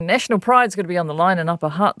National Pride's going to be on the line in Upper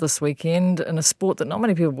Hutt this weekend in a sport that not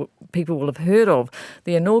many people will have heard of.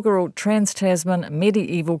 The inaugural trans-tasman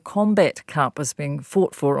Medieval Combat Cup is being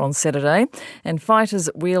fought for on Saturday, and fighters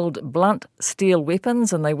wield blunt steel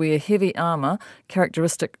weapons and they wear heavy armour,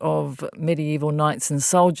 characteristic of medieval knights and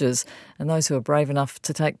soldiers. And those who are brave enough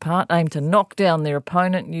to take part aim to knock down their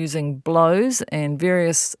opponent using blows and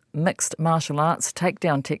various mixed martial arts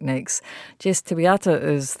takedown techniques. Jess Te Wiata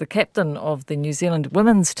is the captain of the New Zealand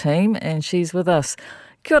women's team and she's with us.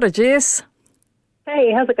 Kia ora, Jess.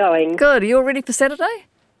 Hey, how's it going? Good. Are you all ready for Saturday?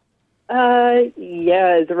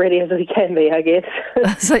 Yeah, as ready as we can be, I guess.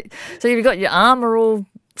 So you've got your armour all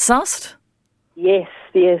sussed? Yes.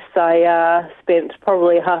 I spent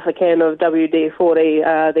probably half a can of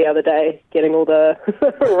WD-40 the other day getting all the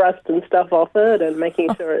rust and stuff off it and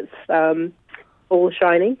making sure it's all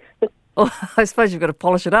shiny. Oh, I suppose you've got to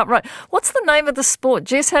polish it up. Right. What's the name of the sport?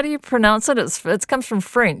 Jess, how do you pronounce it? It comes from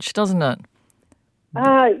French, doesn't it?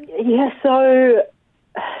 So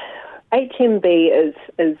HMB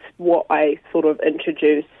is what I sort of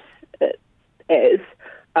introduce it as,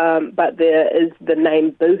 but there is the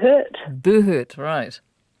name Upper Hutt. Upper Hutt, right.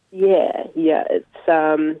 Yeah, it's,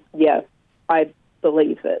 I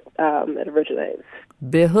believe it originates.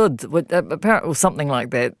 Upper Hutt, apparently, or something like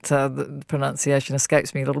that. The pronunciation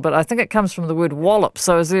escapes me a little bit. I think it comes from the word wallop.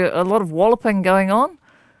 So is there a lot of walloping going on?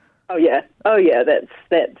 Oh yeah.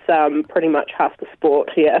 That's pretty much half the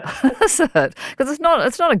sport. Yeah. Is it? Because it's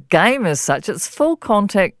not a game as such. It's full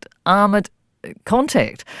contact, armoured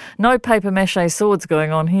contact. No paper mache swords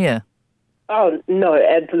going on here. Oh no,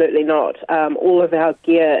 absolutely not. All of our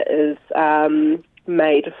gear is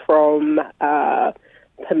made from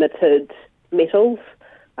permitted metals.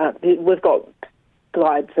 We've got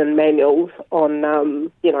guides and manuals on,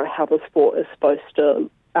 how the sport is supposed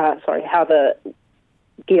to, how the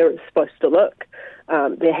gear is supposed to look.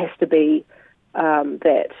 There has to be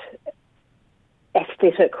that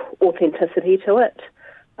aesthetic authenticity to it,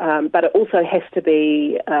 but it also has to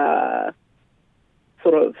be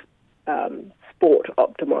sport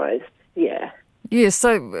optimised, yeah. Yes,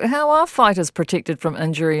 so how are fighters protected from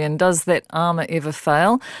injury and does that armour ever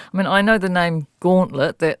fail? I mean, I know the name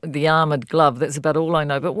gauntlet, the armoured glove, that's about all I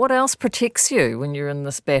know, but what else protects you when you're in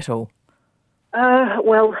this battle?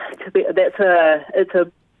 It's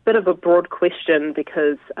a bit of a broad question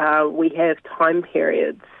because we have time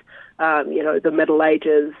periods, the Middle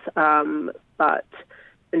Ages, but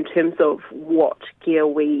in terms of what gear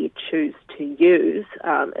we choose to use,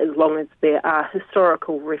 as long as there are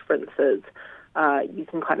historical references, you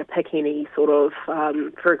can kind of pick any sort of,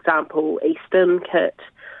 for example, Eastern kit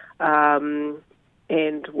and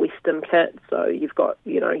Western kit. So you've got,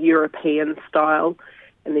 European style,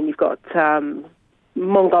 and then you've got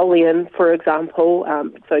Mongolian, for example.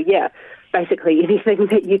 Basically anything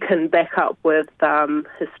that you can back up with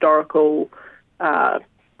historical, text.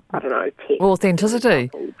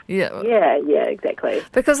 Authenticity. Yeah, exactly.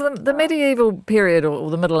 Because the medieval period or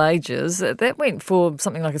the Middle Ages, that went for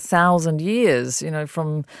something like 1,000 years,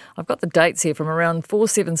 I've got the dates here, from around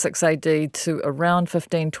 476 AD to around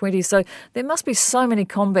 1520. So there must be so many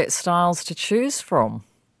combat styles to choose from.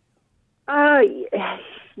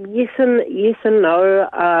 Yes and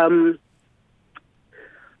no.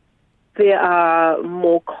 There are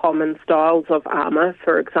more common styles of armour.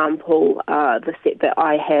 For example, the set that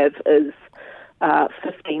I have is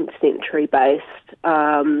 15th century based,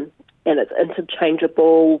 and it's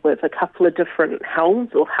interchangeable with a couple of different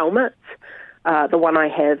helms or helmets. The one I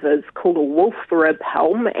have is called a wolf rib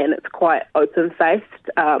helm, and it's quite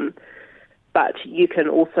open-faced, but you can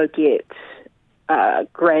also get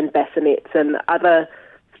grand bassinets and other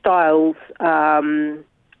styles.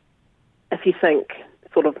 If you think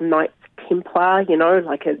sort of Knights Templar,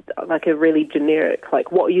 like a really generic,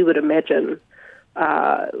 like what you would imagine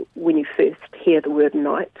when you first hear the word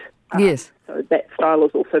knight. Yes. So that style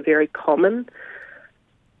is also very common.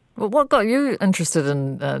 Well, what got you interested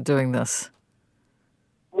in doing this?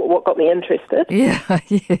 What got me interested? Yeah,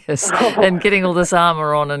 yes, and getting all this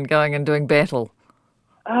armour on and going and doing battle.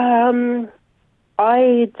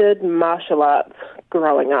 I did martial arts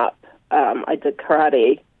growing up. I did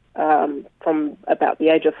karate from about the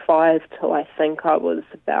age of 5 till I think I was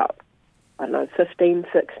about, 15,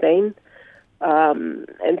 16.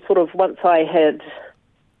 And sort of once I had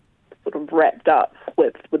sort of wrapped up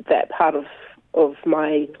with that part of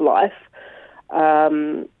my life,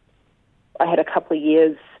 I had a couple of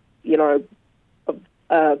years, of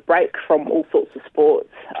a break from all sorts of sports.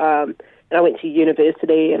 And I went to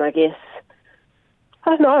university, and I guess, I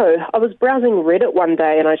don't know, I was browsing Reddit one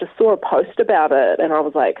day and I just saw a post about it and I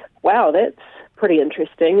was like, wow, that's pretty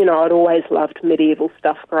interesting. You know, I'd always loved medieval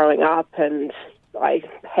stuff growing up, and I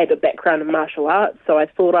had a background in martial arts, so I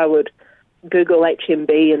thought I would Google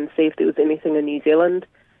HMB and see if there was anything in New Zealand.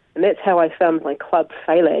 And that's how I found my club,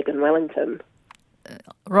 Phalag, in Wellington.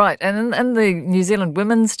 Right, and in the New Zealand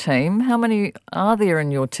women's team, how many are there in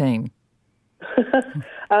your team?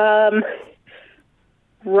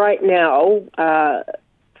 Right now,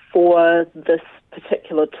 for this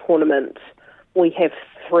particular tournament, we have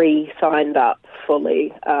 3 signed up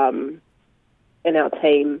fully in our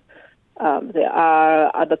team. There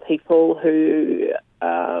are other people who...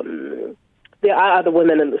 there are other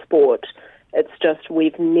women in the sport. It's just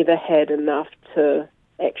we've never had enough to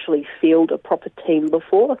actually field a proper team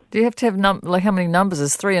before. Do you have to have, how many numbers?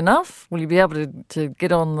 Is 3 enough? Will you be able to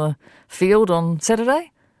get on the field on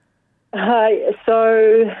Saturday? There's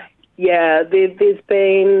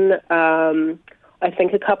been, I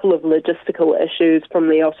think, a couple of logistical issues from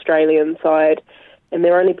the Australian side, and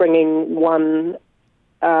they're only bringing one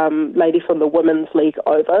lady from the Women's League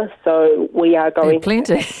over, so we are going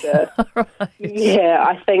plenty. Right. Yeah,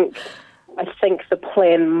 I think the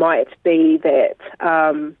plan might be that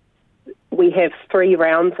we have 3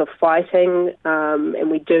 rounds of fighting,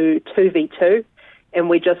 and we do 2v2, and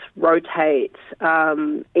we just rotate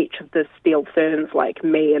each of the steel ferns, like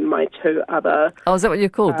me and my 2 other... Oh, is that what you're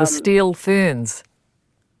called? The steel ferns?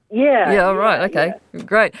 Yeah. Yeah, right, okay, yeah.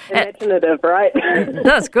 Great. Imaginative, right?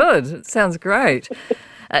 That's good. It sounds great.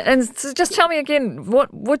 And so just tell me again,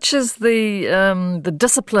 which is the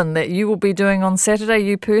discipline that you will be doing on Saturday,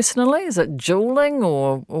 you personally? Is it dueling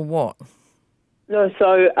or what? No,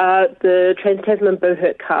 so the Trans-Tasman Upper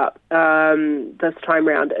Hutt Cup this time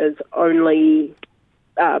round is only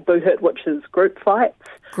Upper Hutt, which is group fights.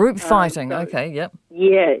 Group fighting, okay, yep.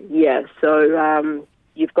 Yeah. So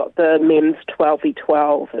you've got the men's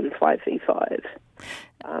 12v12 and 5v5.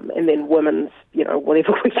 And then women's,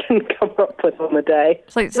 whatever we can come up with on the day.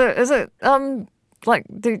 So is it,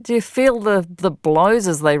 do you feel the blows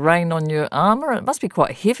as they rain on your armour? It must be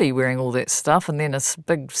quite heavy wearing all that stuff and then a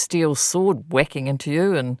big steel sword whacking into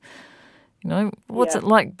you and, what's it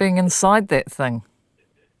like being inside that thing?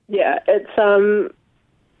 Yeah, it's,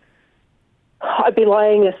 I'd be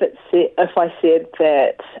lying if I said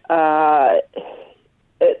that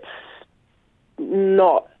it's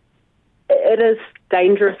not, it is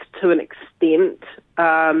dangerous to an extent.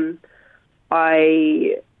 I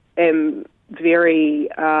am very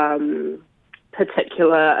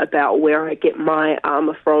particular about where I get my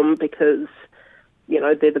armour from because,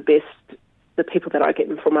 they're the best, the people that I get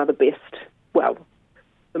them from are the best, the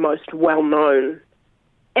most well-known,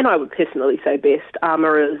 and I would personally say best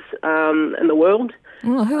armourers in the world.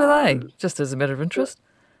 Well, who are they? Just as a matter of interest?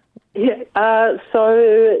 Yeah,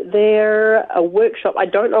 so they're a workshop. I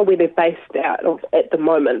don't know where they're based out of at the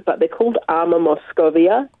moment, but they're called Armour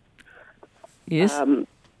Moscovia. Yes. And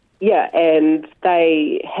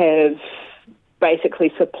they have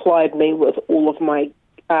basically supplied me with all of my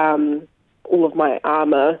armour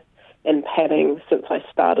and padding since I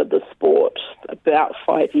started the sport about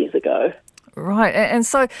 5 years ago. Right, and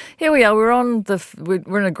so here we are. We're in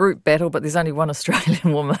a group battle, but there's only one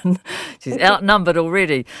Australian woman. She's outnumbered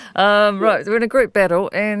already. Right, we're in a group battle,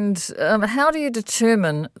 and how do you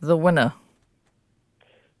determine the winner?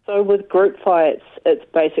 So with group fights, it's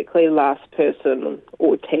basically last person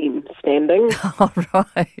or team standing. Oh,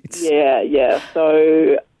 right. Yeah.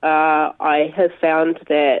 So I have found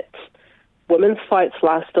that women's fights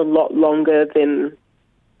last a lot longer than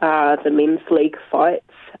the men's league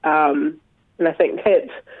fights. And I think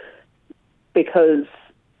that's because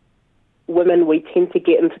women, we tend to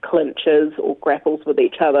get into clinches or grapples with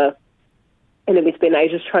each other, and then we spend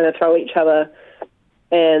ages trying to throw each other.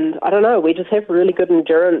 And I don't know, we just have really good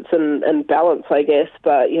endurance and balance, I guess.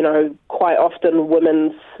 But, quite often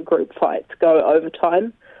women's group fights go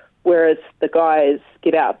overtime, whereas the guys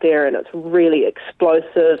get out there and it's really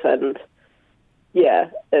explosive and,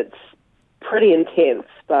 it's pretty intense.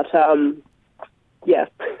 But,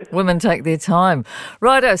 Women take their time.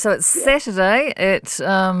 Righto, so it's Saturday at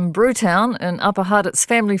Brewtown in Upper Hutt. It's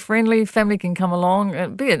family friendly. Family can come along.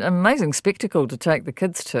 It'd be an amazing spectacle to take the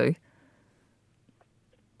kids to.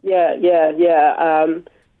 Yeah.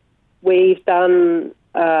 We've done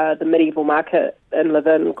the medieval market in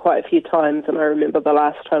Levin quite a few times, and I remember the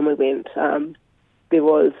last time we went, there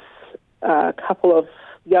was a couple of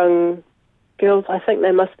young girls, I think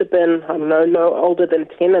they must have been, no older than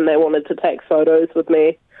 10, and they wanted to take photos with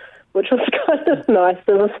me, which was kind of nice.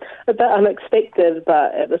 It was a bit unexpected,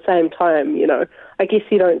 but at the same time, I guess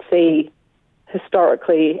you don't see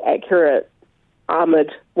historically accurate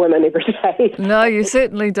armoured women every day. No, you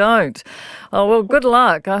certainly don't. Oh, well, good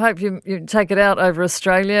luck. I hope you take it out over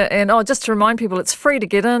Australia. And just to remind people, it's free to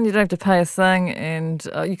get in. You don't have to pay a thing. And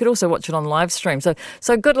you could also watch it on live stream.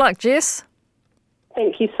 So good luck, Jess.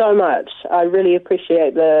 Thank you so much. I really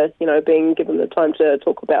appreciate being given the time to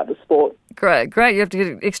talk about the sport. Great. You have to get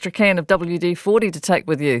an extra can of WD-40 to take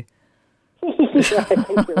with you. Yeah, I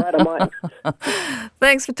think you're right, I might.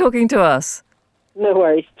 Thanks for talking to us. No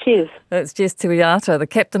worries. Cheers. That's Jess Te Wiata, the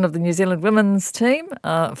captain of the New Zealand women's team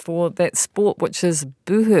for that sport, which is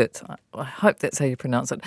Upper Hutt. I hope that's how you pronounce it.